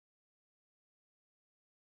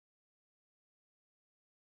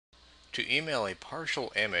To email a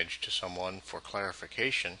partial image to someone for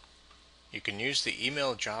clarification, you can use the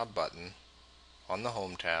Email Job button on the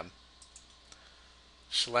Home tab.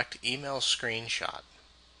 Select Email Screenshot.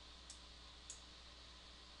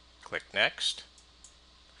 Click Next.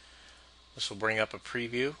 This will bring up a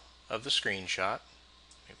preview of the screenshot.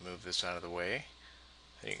 Let me move this out of the way.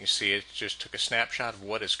 And you can see it just took a snapshot of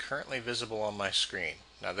what is currently visible on my screen.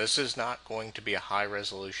 Now this is not going to be a high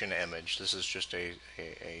resolution image. This is just a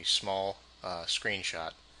small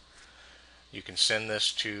screenshot. You can send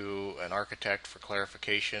this to an architect for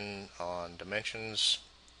clarification on dimensions,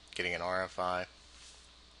 getting an RFI.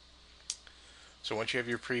 So once you have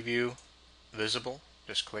your preview visible,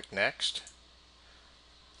 just click Next.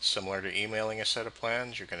 Similar to emailing a set of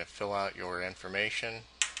plans, you're going to fill out your information,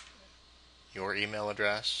 your email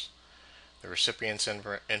address, the recipient's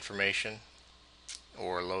information,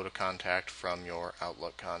 or load a contact from your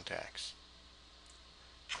Outlook contacts.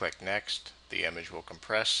 Click Next. The image will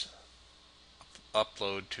compress,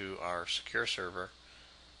 upload to our secure server.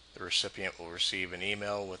 The recipient will receive an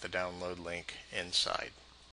email with a download link inside.